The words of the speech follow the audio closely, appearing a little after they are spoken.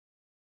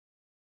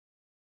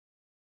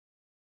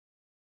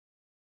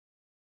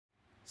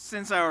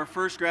Since our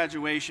first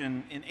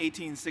graduation in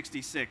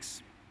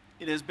 1866,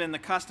 it has been the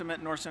custom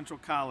at North Central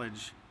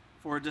College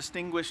for a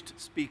distinguished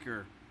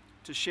speaker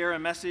to share a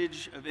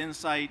message of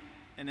insight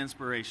and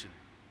inspiration.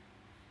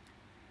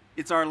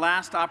 It's our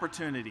last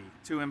opportunity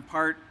to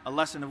impart a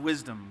lesson of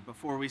wisdom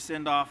before we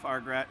send off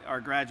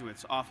our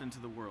graduates off into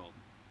the world.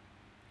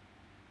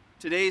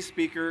 Today's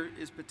speaker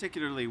is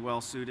particularly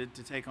well suited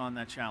to take on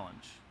that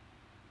challenge.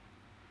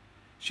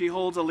 She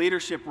holds a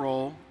leadership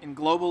role in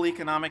global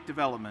economic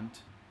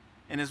development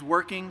and is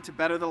working to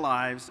better the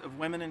lives of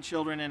women and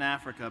children in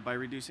Africa by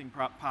reducing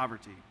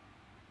poverty.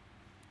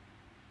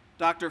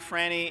 Dr.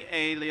 Frannie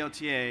A.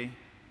 Leautier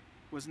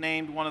was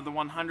named one of the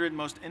 100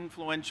 most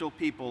influential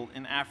people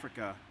in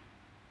Africa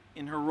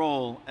in her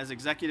role as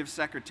Executive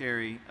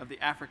Secretary of the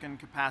African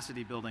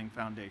Capacity Building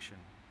Foundation.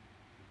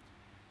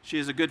 She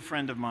is a good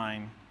friend of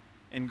mine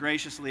and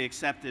graciously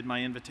accepted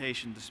my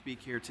invitation to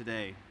speak here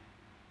today.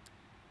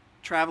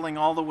 Traveling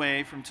all the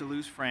way from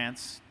Toulouse,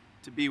 France,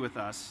 to be with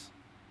us,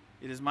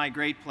 it is my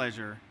great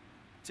pleasure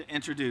to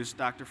introduce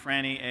Dr.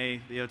 Frannie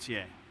A.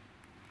 Leautier.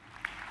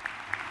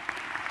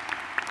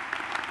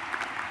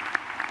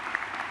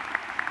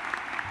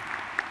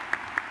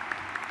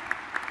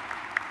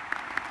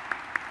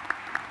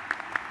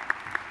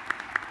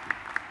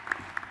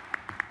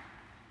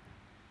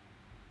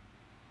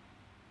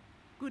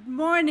 Good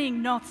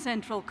morning, North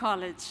Central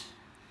College.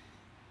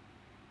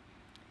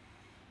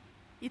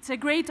 It's a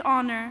great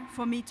honor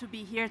for me to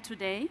be here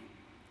today,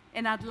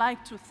 and I'd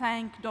like to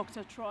thank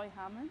Dr. Troy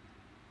Hammond,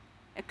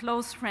 a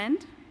close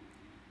friend,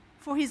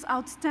 for his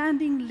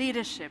outstanding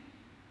leadership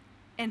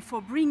and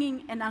for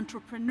bringing an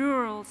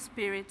entrepreneurial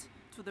spirit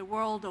to the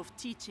world of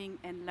teaching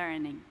and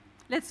learning.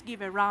 Let's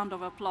give a round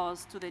of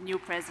applause to the new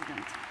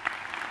president.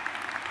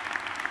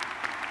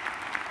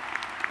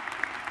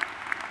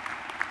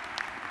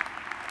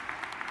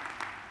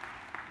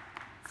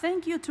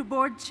 Thank you to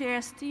Board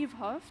Chair Steve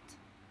Hoft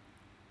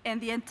and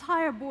the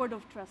entire Board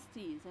of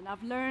Trustees, and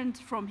I've learned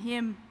from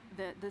him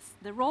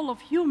the role of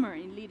humor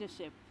in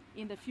leadership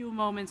in the few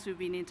moments we've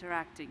been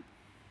interacting.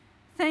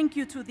 Thank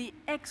you to the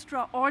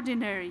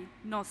extraordinary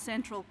North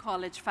Central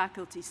College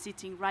faculty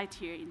sitting right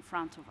here in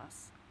front of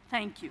us.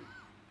 Thank you.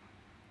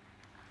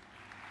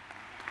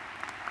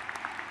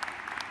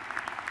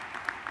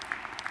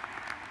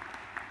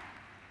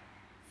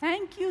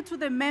 Thank you to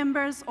the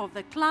members of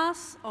the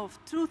class of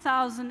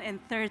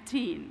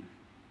 2013.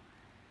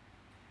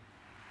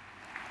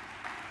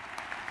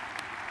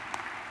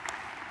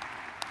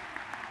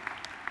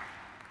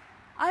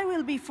 I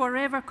will be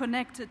forever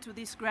connected to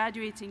this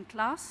graduating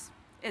class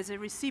as a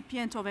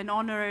recipient of an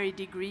honorary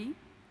degree.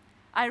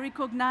 I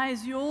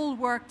recognize you all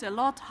worked a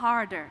lot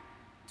harder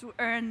to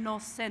earn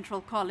North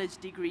Central College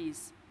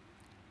degrees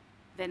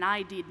than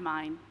I did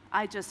mine.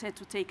 I just had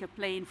to take a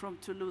plane from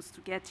Toulouse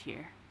to get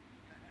here.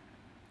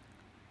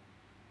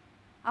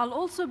 I'll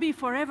also be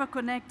forever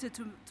connected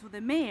to the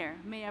mayor,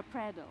 Mayor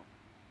Prado.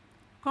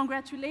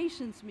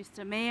 Congratulations,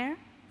 Mr. Mayor,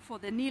 for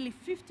the nearly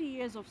 50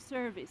 years of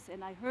service,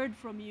 and I heard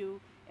from you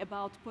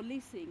about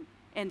policing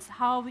and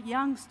how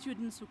young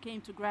students who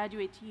came to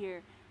graduate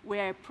here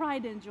were a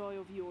pride and joy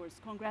of yours.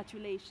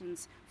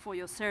 Congratulations for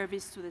your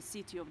service to the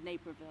city of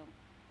Naperville.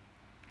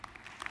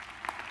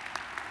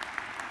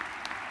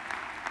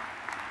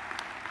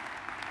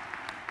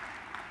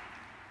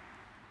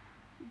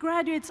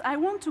 Graduates, I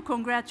want to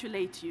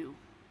congratulate you,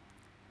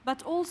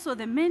 but also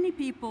the many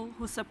people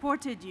who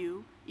supported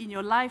you in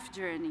your life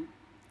journey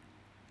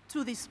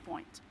to this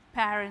point.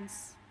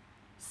 Parents,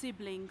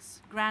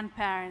 siblings,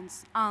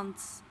 grandparents,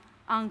 aunts,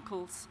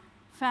 uncles,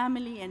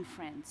 family, and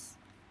friends.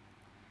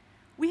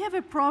 We have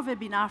a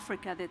proverb in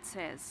Africa that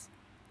says,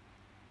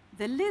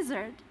 "The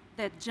lizard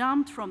that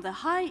jumped from the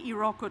high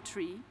Iroko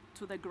tree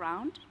to the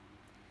ground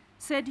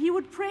said he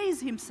would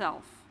praise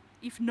himself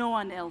if no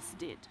one else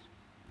did."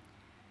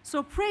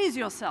 So praise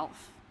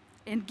yourself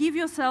and give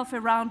yourself a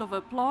round of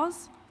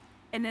applause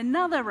and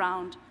another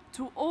round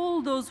to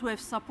all those who have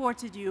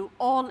supported you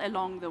all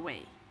along the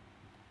way.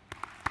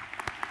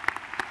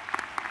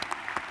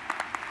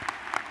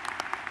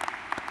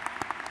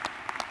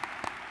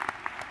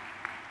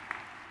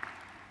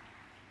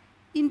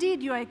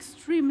 Indeed, you are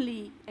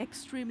extremely,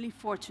 extremely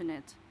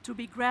fortunate to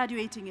be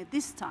graduating at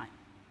this time,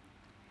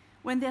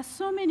 when there are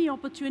so many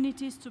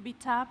opportunities to be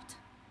tapped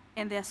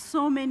and there are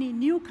so many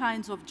new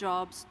kinds of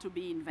jobs to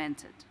be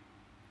invented.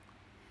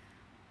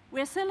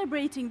 We're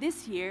celebrating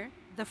this year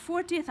the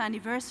 40th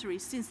anniversary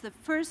since the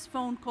first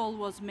phone call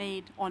was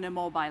made on a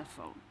mobile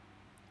phone.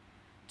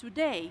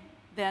 Today,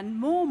 there are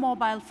more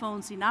mobile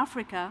phones in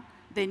Africa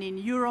than in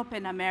Europe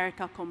and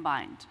America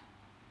combined.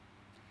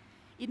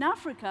 In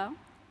Africa,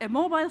 a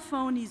mobile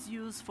phone is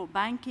used for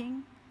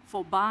banking,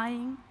 for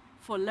buying,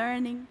 for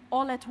learning,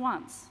 all at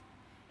once.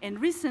 And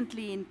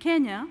recently in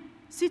Kenya,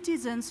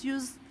 citizens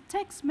use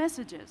text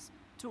messages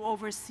to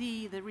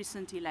oversee the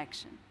recent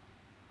election.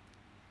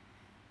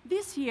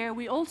 This year,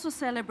 we also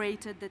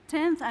celebrated the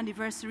 10th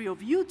anniversary of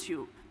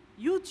YouTube.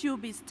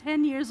 YouTube is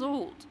 10 years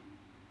old.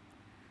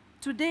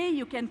 Today,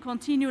 you can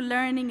continue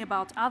learning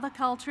about other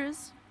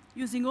cultures,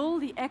 using all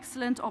the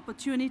excellent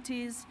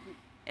opportunities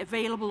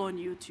available on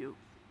YouTube.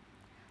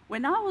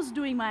 When I was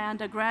doing my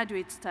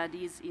undergraduate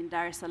studies in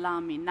Dar es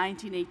Salaam in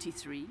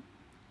 1983,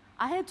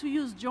 I had to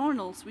use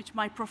journals which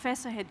my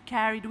professor had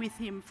carried with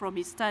him from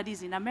his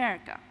studies in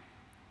America.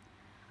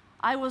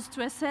 I was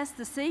to assess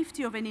the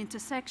safety of an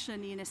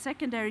intersection in a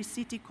secondary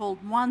city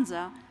called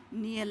Mwanza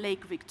near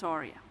Lake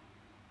Victoria.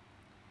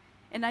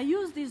 And I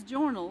used these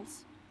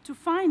journals to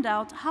find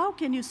out how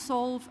can you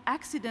solve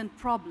accident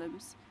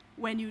problems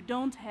when you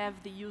don't have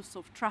the use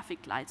of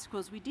traffic lights,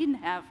 because we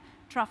didn't have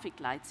traffic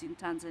lights in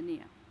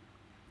Tanzania.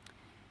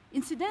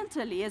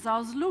 Incidentally, as I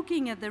was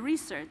looking at the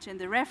research and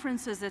the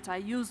references that I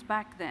used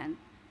back then,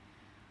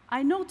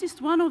 I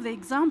noticed one of the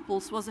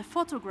examples was a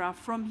photograph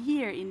from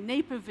here in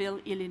Naperville,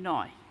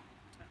 Illinois.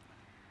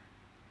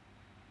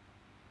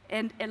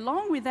 And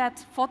along with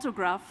that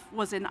photograph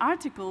was an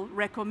article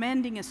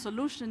recommending a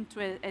solution to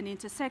an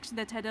intersection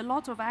that had a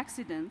lot of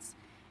accidents,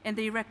 and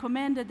they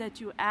recommended that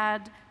you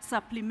add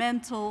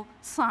supplemental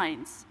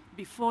signs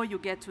before you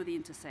get to the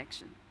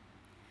intersection.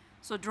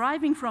 So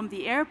driving from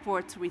the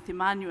airport with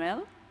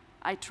Emmanuel,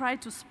 I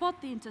tried to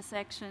spot the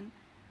intersection,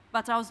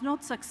 but I was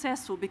not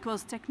successful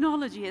because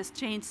technology has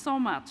changed so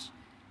much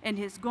and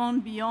has gone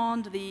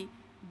beyond the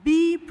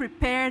 "be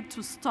prepared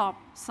to stop"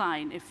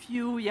 sign a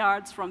few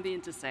yards from the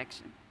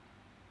intersection.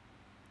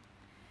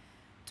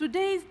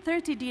 Today,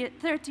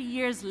 30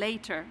 years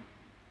later,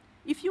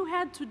 if you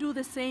had to do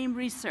the same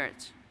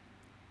research,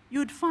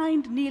 you'd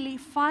find nearly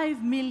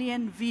 5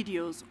 million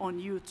videos on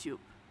YouTube.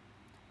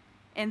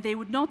 And they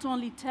would not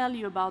only tell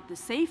you about the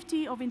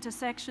safety of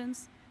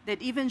intersections,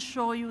 they'd even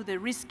show you the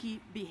risky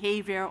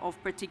behavior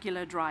of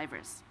particular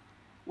drivers,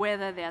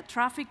 whether they are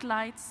traffic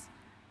lights,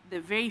 the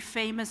very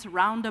famous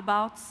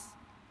roundabouts,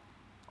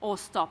 or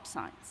stop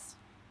signs.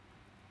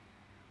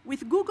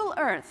 With Google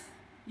Earth,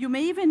 you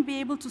may even be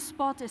able to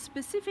spot a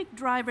specific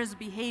driver's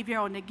behavior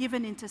on a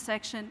given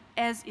intersection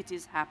as it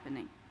is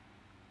happening.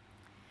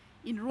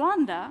 In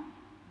Rwanda,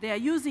 they are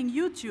using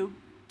YouTube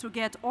to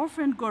get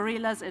orphaned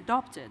gorillas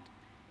adopted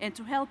and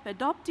to help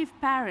adoptive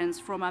parents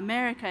from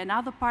America and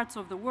other parts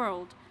of the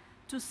world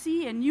to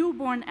see a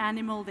newborn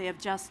animal they have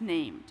just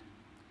named.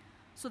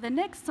 So the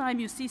next time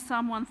you see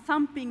someone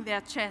thumping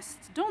their chest,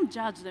 don't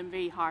judge them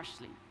very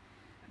harshly.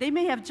 They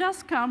may have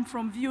just come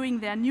from viewing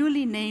their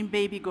newly named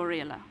baby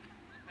gorilla.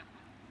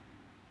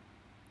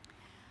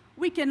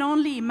 We can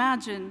only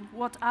imagine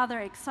what other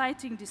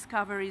exciting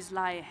discoveries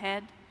lie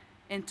ahead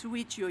and to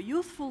which your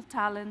youthful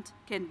talent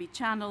can be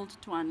channeled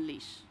to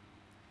unleash.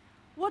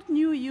 What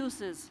new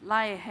uses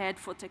lie ahead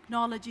for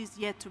technologies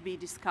yet to be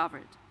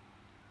discovered?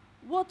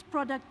 What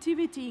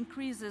productivity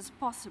increases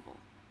possible?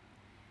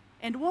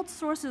 And what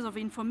sources of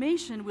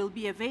information will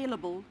be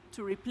available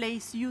to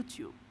replace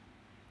YouTube?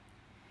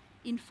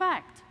 In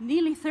fact,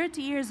 nearly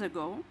 30 years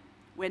ago,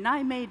 when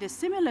I made a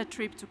similar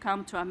trip to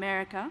come to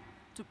America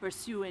to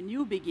pursue a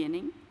new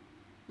beginning,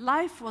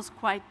 life was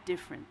quite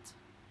different.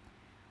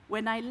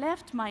 When I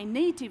left my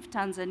native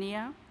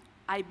Tanzania,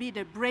 I bid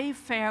a brave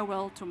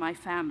farewell to my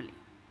family.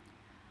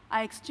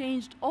 I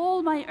exchanged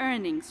all my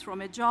earnings from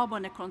a job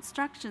on a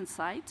construction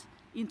site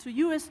into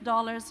US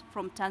dollars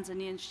from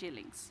Tanzanian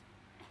shillings.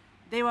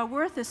 They were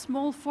worth a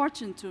small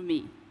fortune to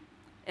me,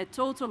 a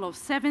total of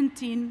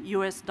 17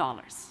 US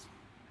dollars.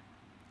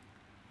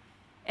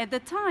 At the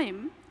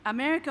time,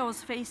 America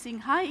was facing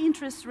high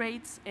interest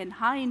rates and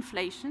high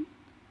inflation,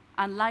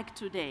 unlike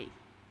today.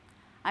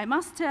 I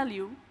must tell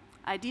you,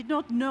 I did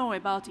not know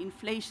about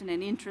inflation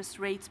and interest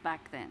rates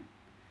back then.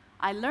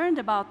 I learned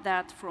about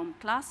that from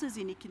classes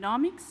in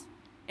economics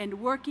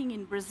and working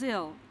in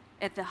Brazil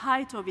at the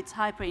height of its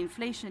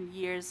hyperinflation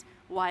years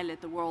while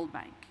at the World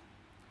Bank.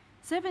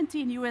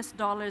 17 US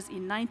dollars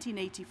in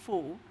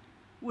 1984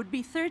 would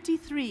be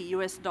 33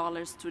 US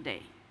dollars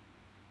today.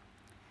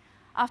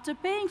 After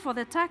paying for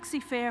the taxi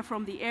fare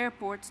from the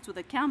airport to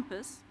the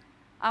campus,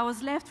 I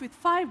was left with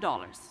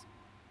 $5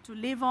 to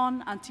live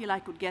on until I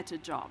could get a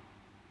job.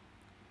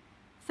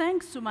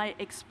 Thanks to my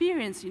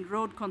experience in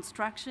road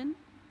construction,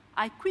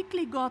 I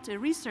quickly got a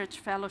research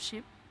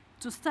fellowship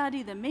to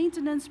study the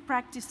maintenance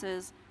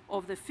practices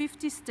of the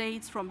 50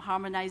 states from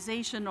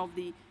harmonization of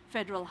the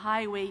federal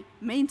highway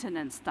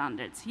maintenance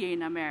standards here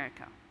in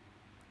America.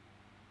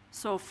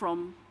 So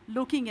from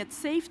looking at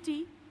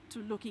safety to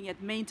looking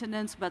at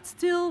maintenance, but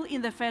still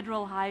in the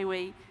federal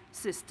highway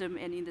system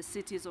and in the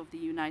cities of the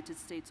United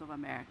States of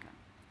America.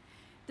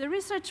 The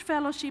research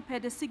fellowship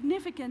had a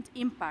significant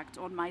impact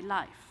on my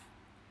life.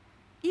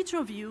 Each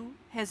of you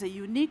has a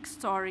unique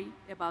story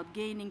about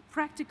gaining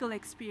practical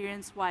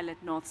experience while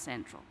at North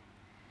Central.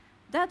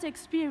 That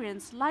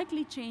experience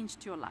likely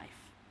changed your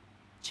life.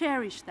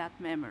 Cherish that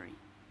memory.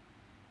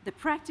 The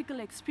practical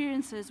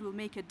experiences will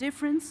make a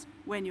difference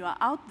when you are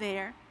out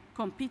there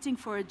competing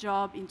for a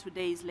job in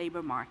today's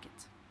labor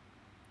market.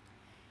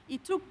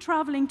 It took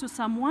traveling to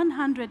some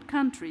 100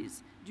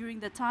 countries during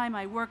the time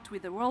I worked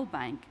with the World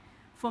Bank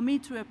for me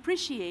to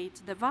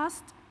appreciate the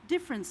vast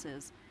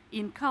differences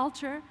in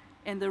culture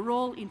and the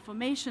role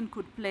information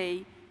could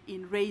play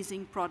in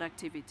raising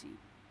productivity.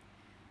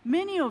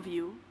 Many of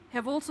you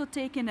have also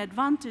taken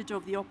advantage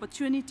of the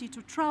opportunity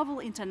to travel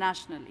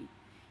internationally,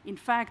 In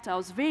fact, I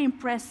was very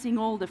impressed seeing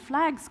all the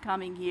flags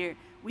coming here,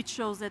 which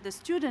shows that the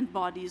student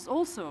body is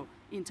also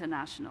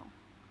international.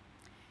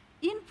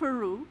 In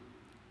Peru,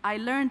 I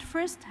learned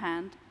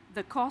firsthand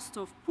the cost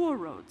of poor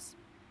roads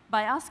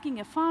by asking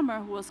a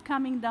farmer who was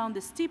coming down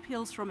the steep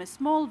hills from a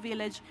small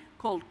village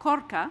called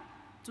Corca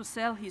to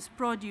sell his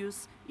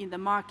produce in the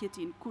market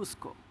in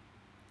Cusco.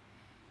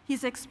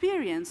 His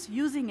experience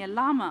using a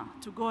llama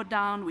to go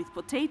down with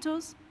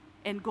potatoes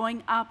and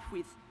going up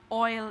with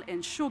oil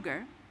and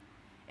sugar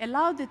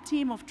allowed the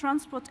team of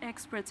transport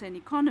experts and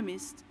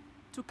economists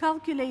to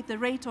calculate the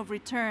rate of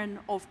return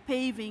of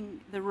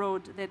paving the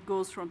road that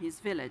goes from his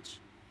village.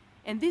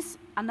 And this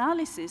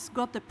analysis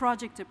got the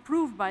project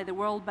approved by the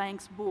World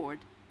Bank's board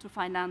to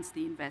finance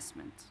the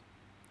investment.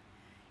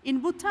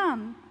 In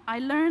Bhutan, I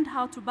learned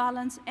how to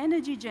balance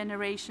energy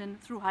generation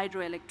through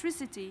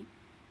hydroelectricity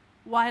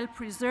while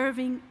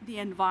preserving the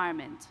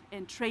environment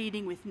and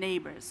trading with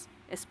neighbors,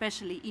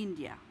 especially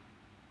India.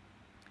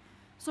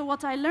 So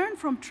what I learned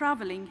from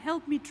traveling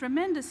helped me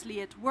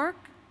tremendously at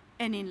work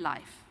and in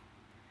life.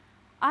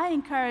 I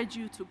encourage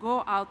you to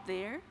go out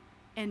there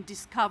and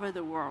discover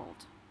the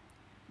world.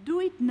 Do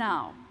it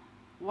now,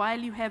 while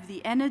you have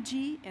the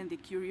energy and the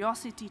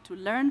curiosity to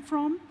learn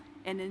from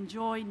and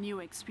enjoy new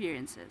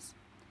experiences.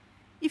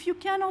 If you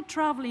cannot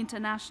travel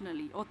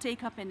internationally or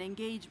take up an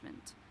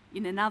engagement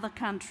in another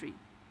country,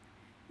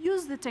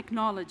 use the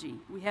technology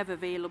we have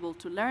available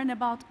to learn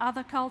about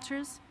other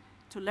cultures,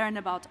 to learn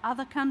about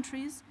other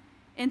countries,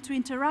 and to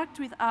interact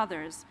with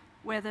others,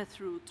 whether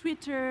through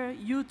Twitter,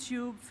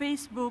 YouTube,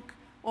 Facebook,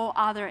 or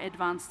other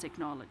advanced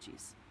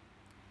technologies.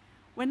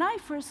 When I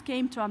first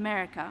came to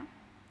America,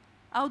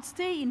 I would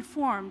stay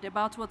informed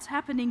about what's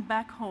happening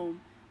back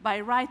home by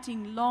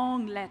writing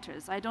long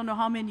letters. I don't know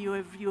how many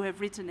of you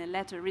have written a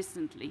letter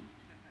recently.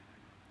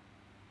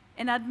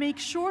 And I'd make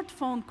short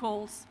phone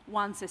calls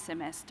once a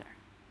semester.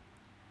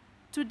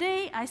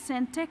 Today, I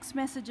send text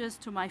messages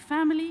to my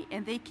family,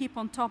 and they keep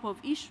on top of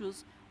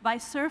issues by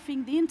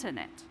surfing the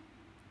internet.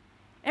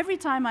 Every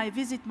time I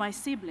visit my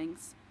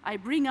siblings, I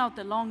bring out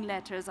the long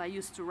letters I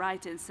used to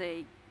write and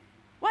say,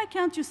 "Why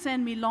can't you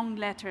send me long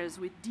letters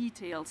with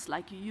details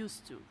like you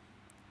used to?"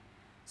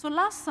 So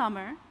last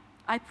summer,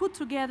 I put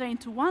together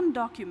into one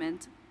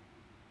document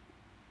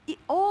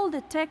all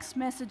the text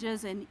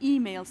messages and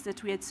emails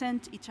that we had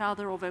sent each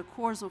other over a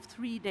course of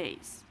 3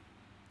 days.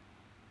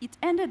 It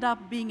ended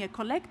up being a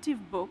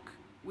collective book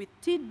with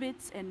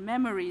tidbits and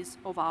memories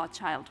of our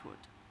childhood.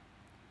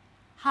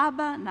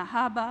 Haba na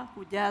haba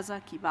hujaza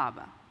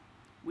kibaba,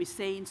 we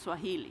say in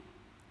Swahili,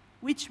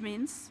 which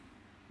means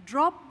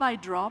drop by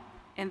drop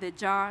and the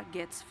jar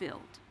gets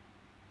filled.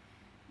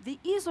 The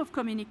ease of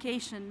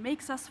communication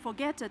makes us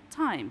forget at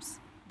times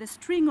the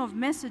string of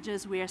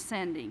messages we are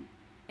sending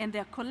and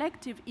their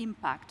collective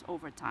impact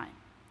over time.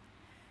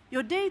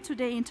 Your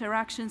day-to-day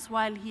interactions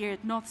while here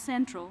at North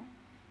Central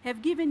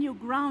have given you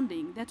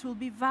grounding that will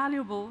be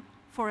valuable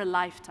for a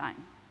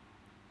lifetime.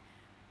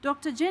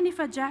 Dr.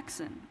 Jennifer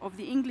Jackson of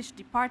the English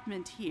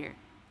department here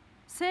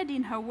said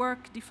in her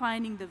work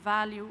defining the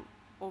value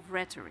of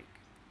rhetoric,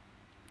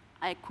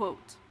 I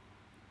quote,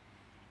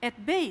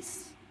 "At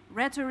base,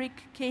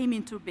 rhetoric came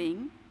into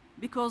being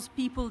because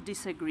people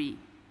disagree,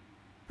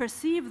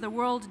 perceive the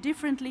world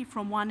differently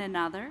from one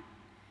another,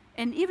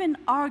 and even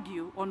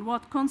argue on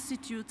what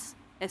constitutes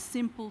a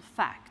simple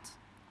fact,"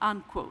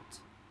 unquote.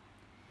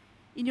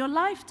 In your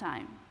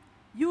lifetime,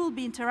 you will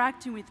be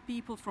interacting with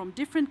people from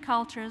different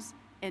cultures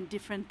and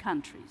different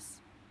countries.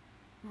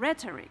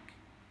 Rhetoric,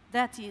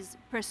 that is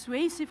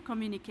persuasive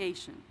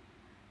communication,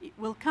 it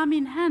will come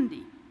in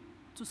handy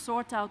to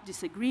sort out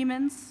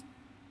disagreements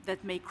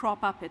that may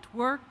crop up at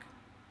work,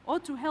 or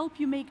to help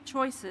you make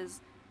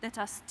choices that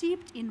are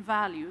steeped in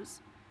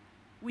values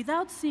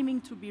without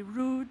seeming to be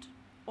rude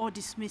or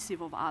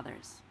dismissive of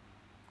others.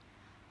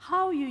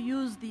 How you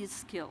use these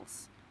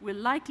skills will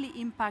likely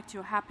impact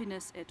your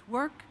happiness at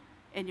work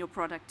and your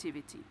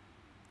productivity.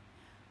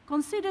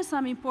 Consider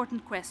some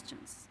important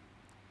questions.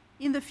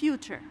 In the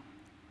future,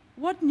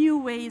 what new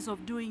ways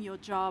of doing your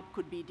job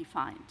could be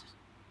defined?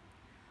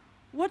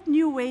 What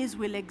new ways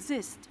will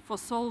exist for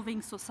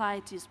solving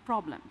society's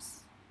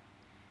problems?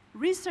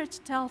 Research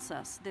tells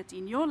us that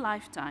in your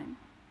lifetime,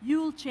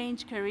 you will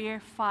change career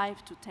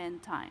 5 to 10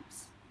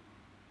 times.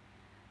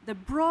 The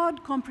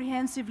broad,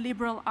 comprehensive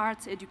liberal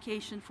arts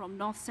education from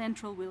North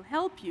Central will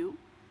help you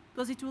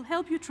because it will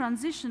help you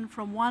transition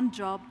from one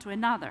job to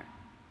another.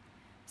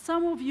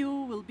 Some of you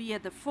will be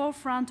at the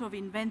forefront of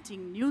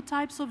inventing new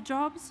types of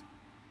jobs.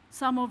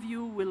 Some of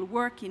you will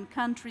work in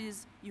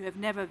countries you have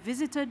never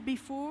visited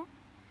before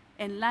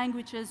and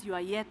languages you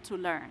are yet to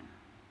learn.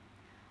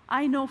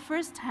 I know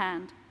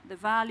firsthand the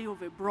value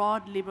of a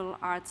broad liberal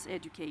arts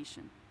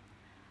education.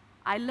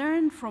 I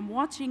learned from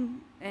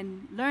watching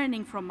and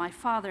learning from my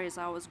father as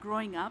I was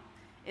growing up,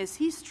 as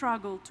he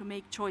struggled to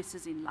make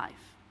choices in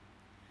life.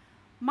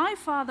 My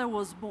father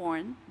was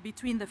born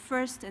between the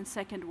First and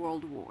Second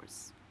World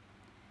Wars.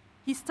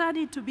 He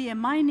studied to be a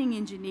mining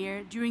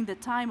engineer during the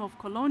time of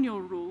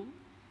colonial rule,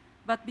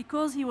 but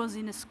because he was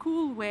in a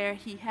school where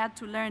he had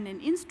to learn an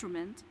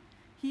instrument,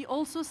 he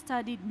also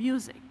studied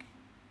music.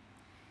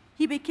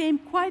 He became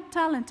quite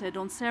talented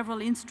on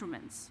several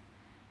instruments,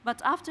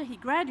 but after he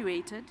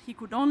graduated, he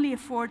could only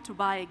afford to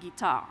buy a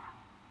guitar.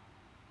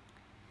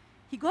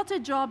 He got a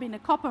job in a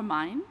copper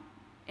mine,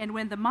 and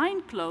when the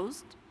mine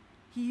closed,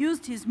 he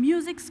used his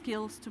music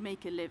skills to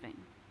make a living.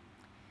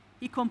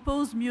 He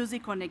composed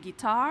music on a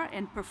guitar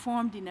and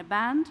performed in a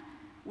band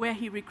where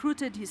he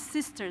recruited his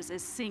sisters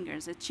as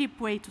singers, a cheap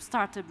way to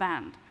start a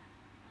band.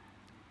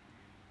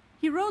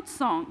 He wrote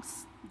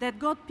songs that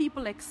got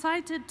people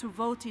excited to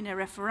vote in a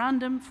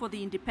referendum for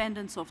the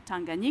independence of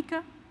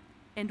Tanganyika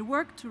and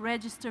worked to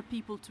register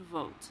people to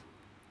vote.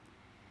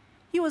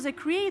 He was a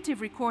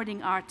creative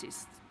recording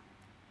artist,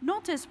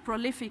 not as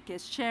prolific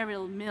as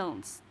Cheryl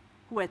Milnes,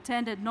 who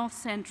attended North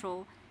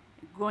Central,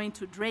 going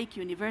to Drake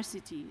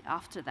University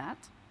after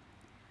that.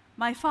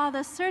 My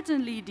father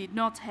certainly did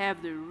not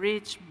have the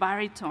rich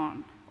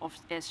baritone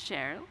as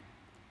Cheryl,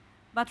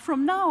 but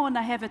from now on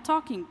I have a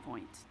talking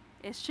point,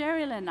 as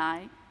Cheryl and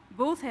I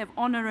both have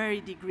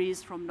honorary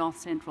degrees from North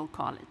Central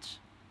College.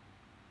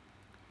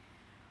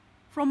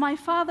 From my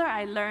father,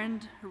 I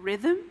learned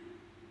rhythm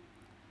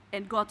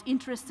and got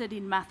interested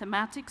in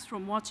mathematics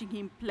from watching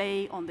him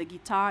play on the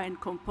guitar and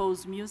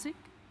compose music.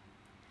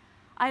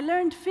 I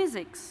learned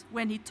physics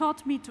when he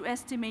taught me to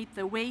estimate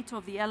the weight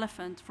of the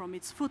elephant from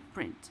its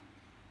footprint.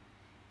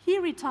 He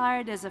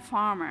retired as a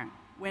farmer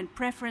when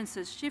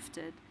preferences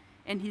shifted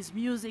and his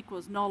music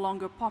was no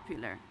longer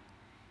popular.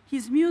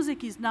 His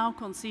music is now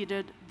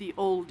considered the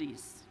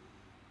oldies.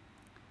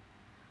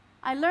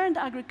 I learned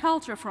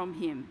agriculture from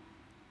him,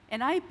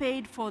 and I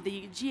paid for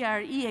the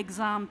GRE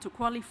exam to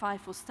qualify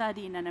for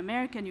study in an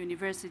American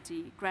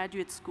university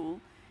graduate school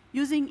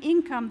using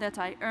income that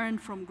I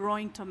earned from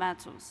growing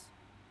tomatoes.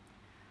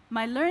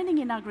 My learning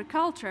in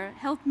agriculture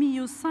helped me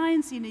use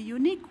science in a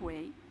unique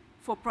way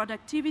for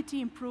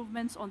productivity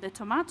improvements on the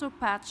tomato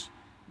patch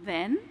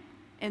then,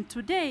 and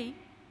today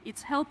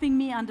it's helping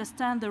me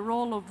understand the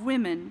role of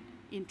women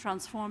in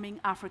transforming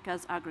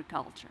Africa's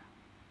agriculture.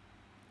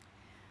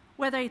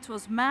 Whether it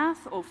was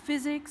math or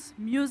physics,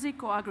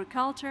 music or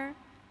agriculture,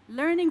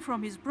 learning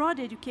from his broad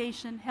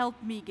education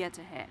helped me get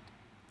ahead.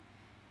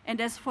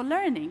 And as for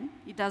learning,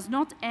 it does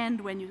not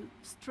end when you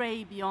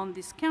stray beyond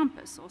this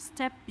campus or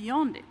step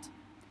beyond it.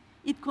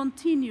 It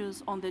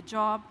continues on the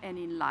job and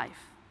in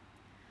life.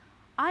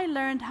 I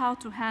learned how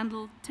to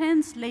handle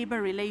tense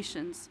labor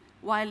relations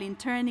while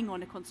interning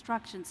on a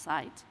construction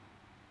site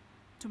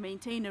to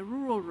maintain a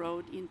rural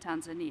road in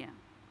Tanzania.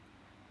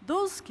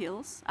 Those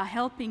skills are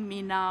helping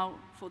me now,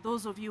 for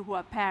those of you who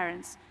are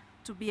parents,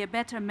 to be a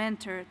better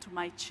mentor to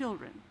my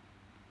children,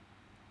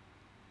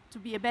 to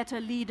be a better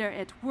leader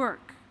at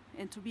work,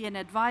 and to be an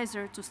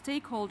advisor to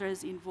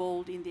stakeholders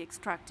involved in the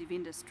extractive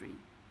industry.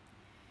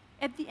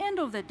 At the end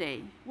of the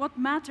day, what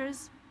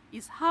matters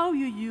is how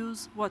you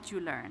use what you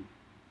learn,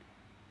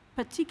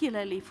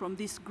 particularly from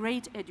this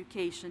great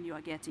education you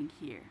are getting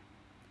here.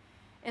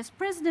 As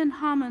President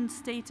Hammond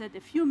stated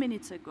a few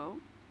minutes ago,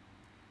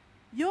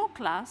 your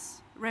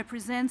class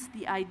represents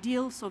the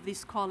ideals of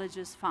this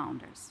college's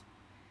founders.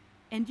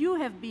 And you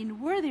have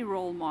been worthy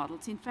role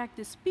models. In fact,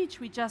 the speech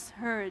we just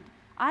heard,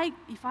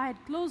 if I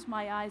had closed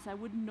my eyes, I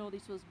wouldn't know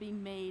this was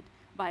being made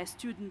by a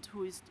student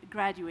who is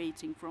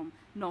graduating from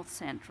North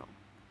Central.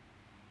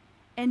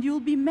 And you'll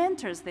be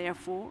mentors,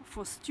 therefore,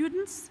 for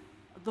students,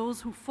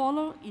 those who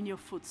follow in your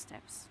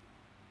footsteps.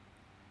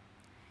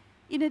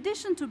 In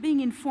addition to being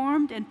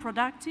informed and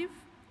productive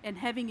and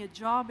having a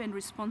job and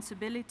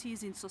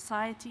responsibilities in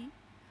society,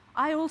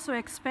 I also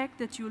expect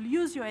that you'll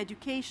use your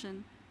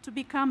education to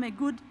become a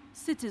good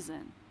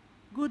citizen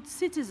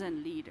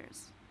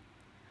leaders.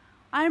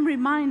 I am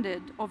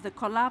reminded of the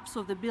collapse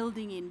of the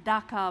building in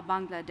Dhaka,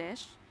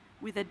 Bangladesh,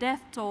 with a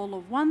death toll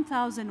of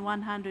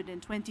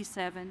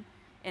 1,127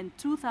 and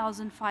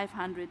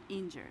 2,500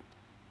 injured.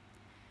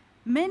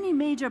 Many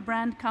major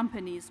brand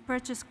companies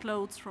purchase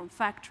clothes from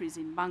factories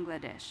in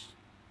Bangladesh.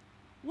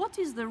 What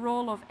is the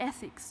role of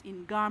ethics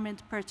in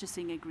garment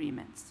purchasing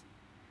agreements?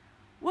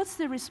 What's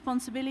the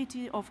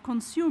responsibility of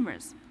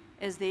consumers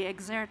as they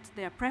exert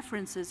their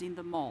preferences in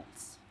the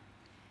malls?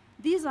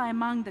 These are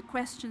among the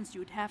questions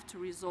you'd have to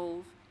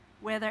resolve,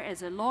 whether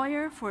as a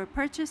lawyer for a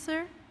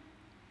purchaser,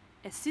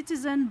 a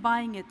citizen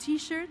buying a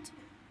t-shirt,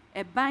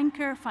 a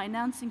banker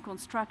financing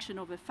construction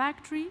of a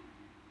factory,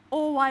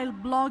 or while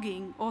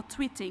blogging or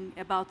tweeting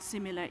about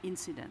similar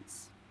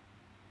incidents.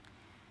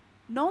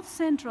 North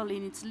Central,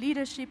 in its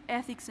Leadership,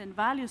 Ethics and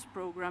Values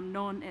program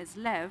known as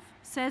LEV,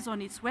 says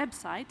on its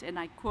website, and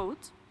I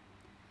quote,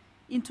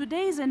 "In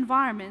today's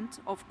environment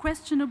of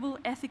questionable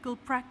ethical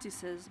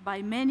practices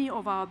by many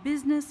of our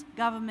business,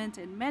 government,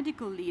 and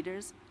medical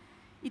leaders,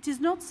 it is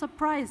not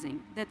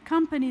surprising that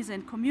companies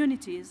and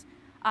communities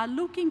are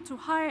looking to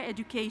higher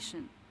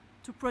education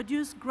to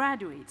produce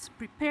graduates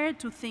prepared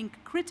to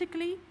think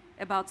critically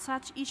about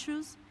such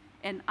issues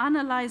and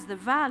analyze the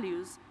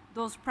values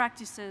those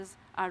practices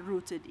are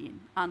rooted in,"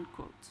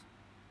 unquote.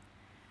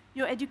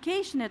 Your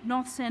education at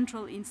North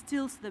Central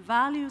instills the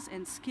values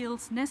and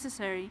skills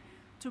necessary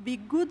to be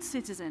good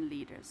citizen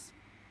leaders.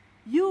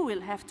 you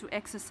will have to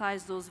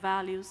exercise those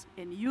values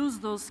and use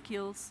those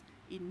skills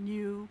in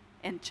new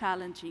and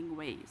challenging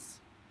ways.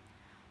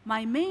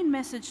 My main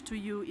message to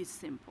you is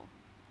simple.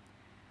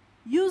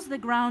 Use the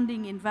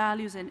grounding in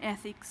values and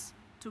ethics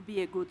to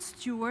be a good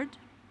steward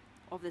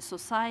of the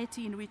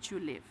society in which you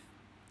live.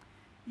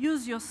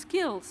 Use your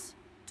skills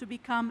to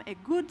become a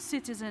good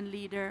citizen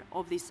leader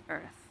of this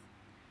earth.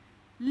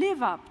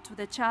 Live up to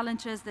the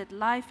challenges that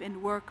life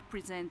and work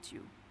present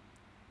you.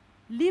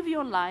 Live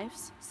your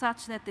lives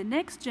such that the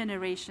next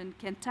generation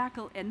can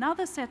tackle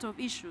another set of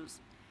issues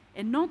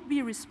and not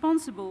be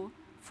responsible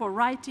for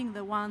righting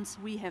the ones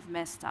we have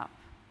messed up.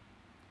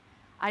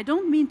 I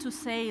don't mean to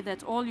say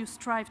that all you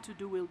strive to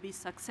do will be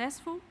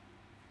successful,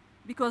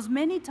 because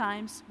many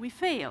times we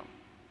fail.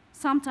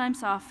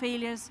 Sometimes our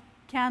failures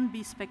can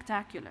be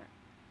spectacular.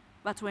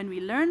 But when we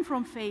learn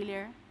from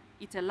failure,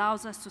 it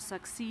allows us to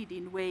succeed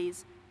in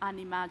ways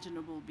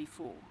unimaginable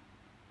before.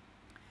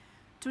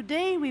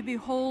 Today, we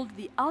behold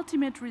the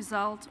ultimate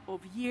result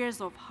of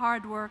years of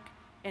hard work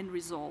and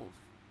resolve.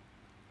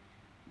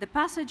 The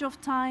passage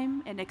of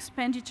time and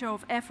expenditure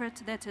of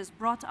effort that has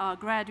brought our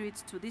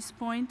graduates to this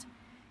point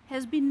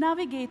has been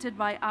navigated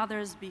by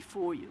others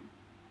before you.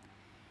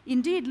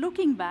 Indeed,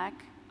 looking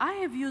back, I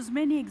have used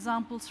many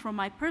examples from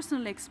my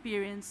personal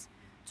experience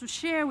to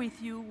share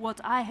with you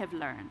what I have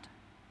learned.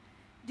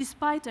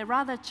 Despite a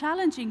rather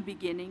challenging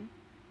beginning,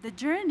 the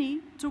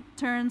journey took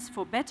turns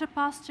for better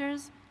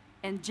pastures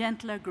and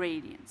gentler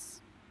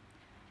gradients.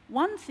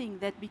 One thing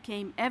that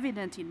became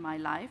evident in my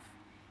life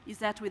is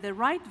that with the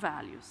right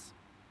values,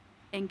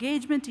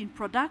 engagement in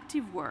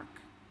productive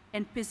work,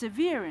 and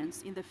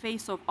perseverance in the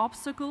face of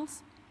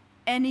obstacles,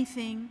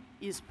 anything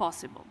is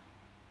possible.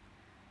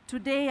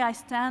 Today, I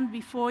stand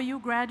before you,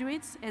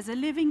 graduates, as a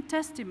living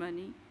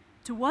testimony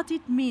to what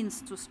it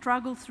means to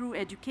struggle through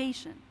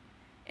education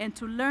and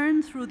to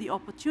learn through the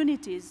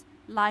opportunities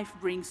life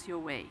brings your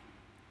way.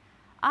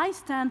 I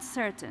stand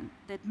certain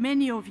that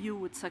many of you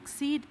would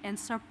succeed and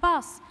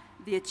surpass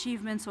the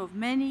achievements of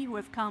many who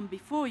have come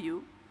before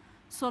you,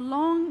 so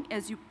long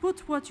as you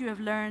put what you have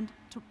learned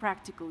to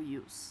practical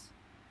use.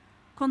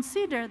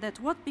 Consider that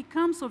what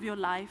becomes of your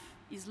life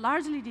is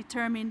largely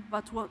determined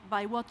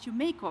by what you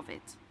make of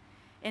it,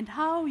 and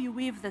how you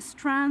weave the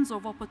strands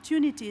of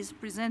opportunities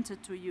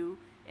presented to you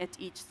at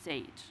each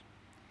stage.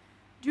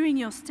 During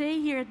your stay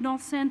here at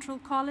North Central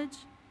College,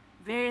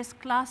 various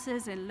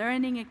classes and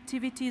learning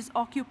activities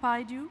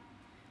occupied you,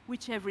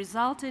 which have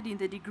resulted in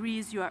the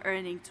degrees you are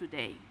earning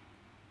today.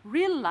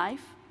 Real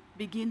life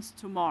begins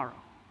tomorrow,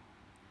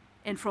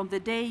 and from the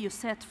day you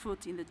set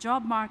foot in the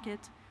job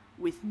market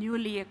with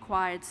newly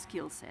acquired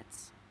skill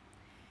sets.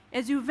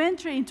 As you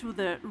venture into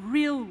the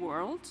real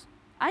world,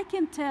 I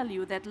can tell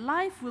you that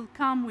life will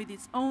come with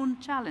its own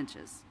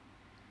challenges.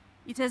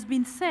 It has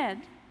been said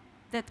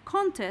that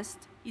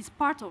contest is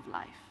part of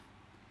life,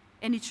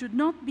 and it should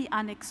not be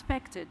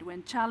unexpected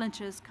when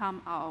challenges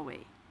come our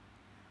way.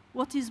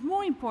 What is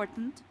more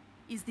important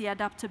is the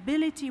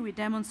adaptability we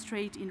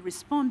demonstrate in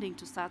responding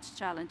to such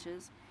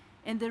challenges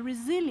and the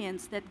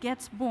resilience that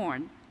gets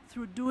born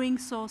through doing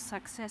so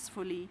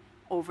successfully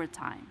over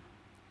time.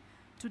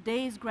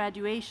 Today's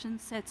graduation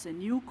sets a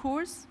new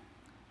course,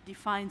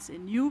 defines a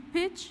new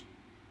pitch,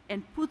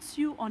 and puts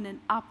you on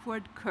an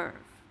upward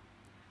curve.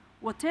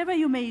 Whatever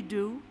you may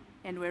do,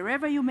 and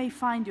wherever you may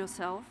find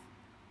yourself,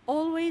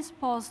 always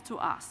pause to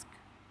ask,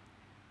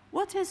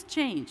 what has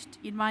changed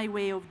in my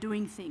way of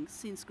doing things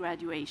since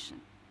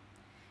graduation?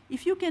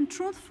 If you can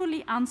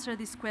truthfully answer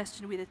this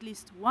question with at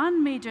least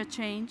one major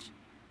change,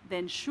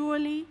 then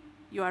surely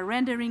you are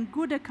rendering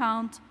good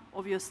account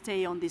of your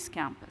stay on this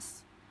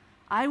campus.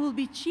 I will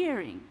be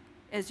cheering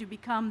as you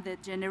become the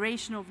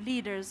generation of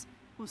leaders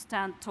who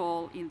stand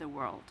tall in the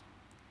world.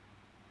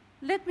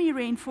 Let me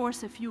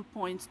reinforce a few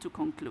points to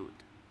conclude.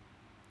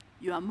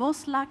 You are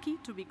most lucky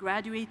to be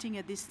graduating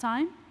at this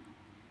time.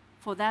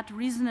 For that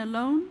reason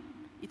alone,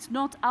 it's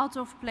not out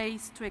of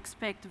place to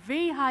expect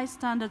very high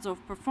standards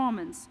of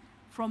performance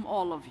from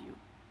all of you.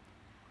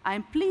 I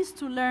am pleased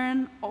to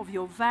learn of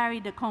your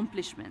varied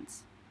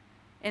accomplishments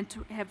and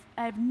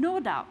I have no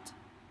doubt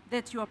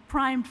that you are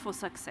primed for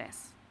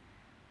success.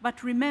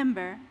 But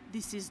remember,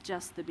 this is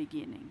just the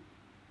beginning.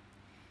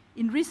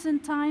 In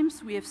recent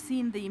times, we have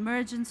seen the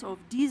emergence of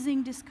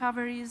dizzying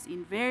discoveries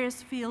in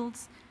various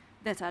fields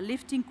that are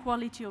lifting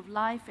quality of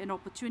life and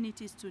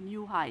opportunities to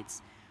new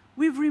heights.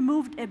 We've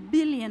removed 1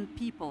 billion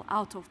people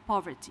out of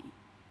poverty,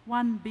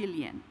 1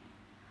 billion.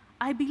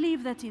 I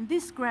believe that in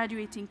this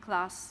graduating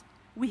class,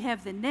 we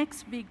have the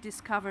next big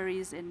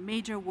discoveries and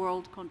major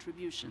world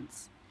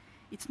contributions.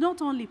 It's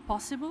not only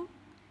possible,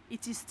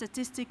 it is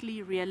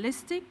statistically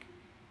realistic,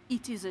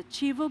 it is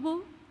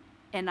achievable,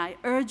 and I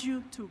urge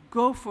you to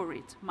go for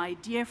it, my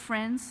dear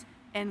friends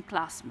and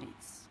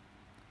classmates.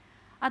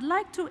 I'd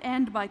like to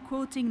end by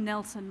quoting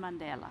Nelson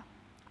Mandela.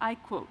 I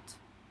quote,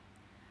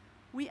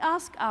 "We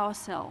ask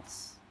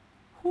ourselves,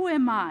 who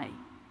am I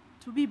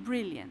to be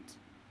brilliant,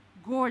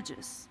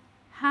 gorgeous,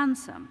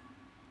 handsome,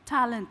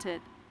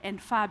 talented,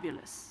 and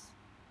fabulous?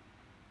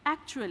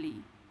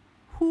 Actually,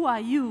 who are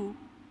you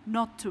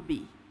not to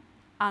be?"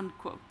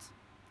 unquote.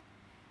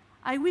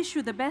 I wish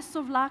you the best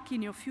of luck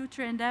in your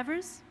future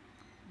endeavors.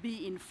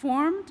 Be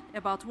informed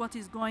about what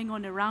is going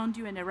on around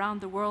you and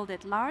around the world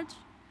at large.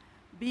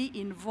 Be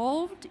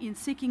involved in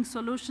seeking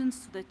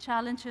solutions to the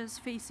challenges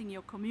facing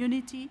your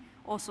community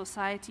or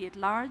society at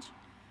large.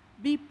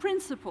 Be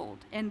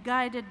principled and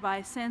guided by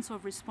a sense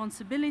of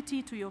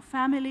responsibility to your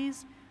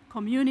families,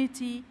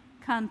 community,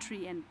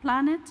 country, and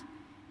planet,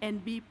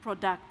 and be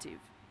productive.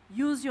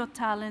 Use your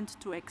talent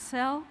to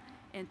excel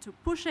and to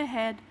push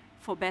ahead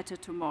for better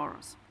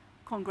tomorrows.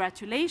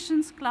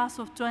 Congratulations, class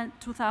of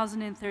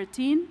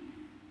 2013.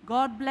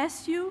 God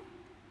bless you.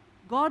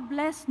 God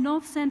bless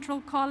North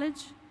Central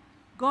College.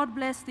 God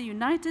bless the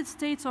United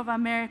States of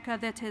America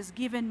that has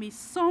given me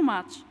so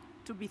much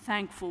to be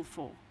thankful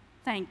for.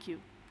 Thank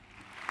you.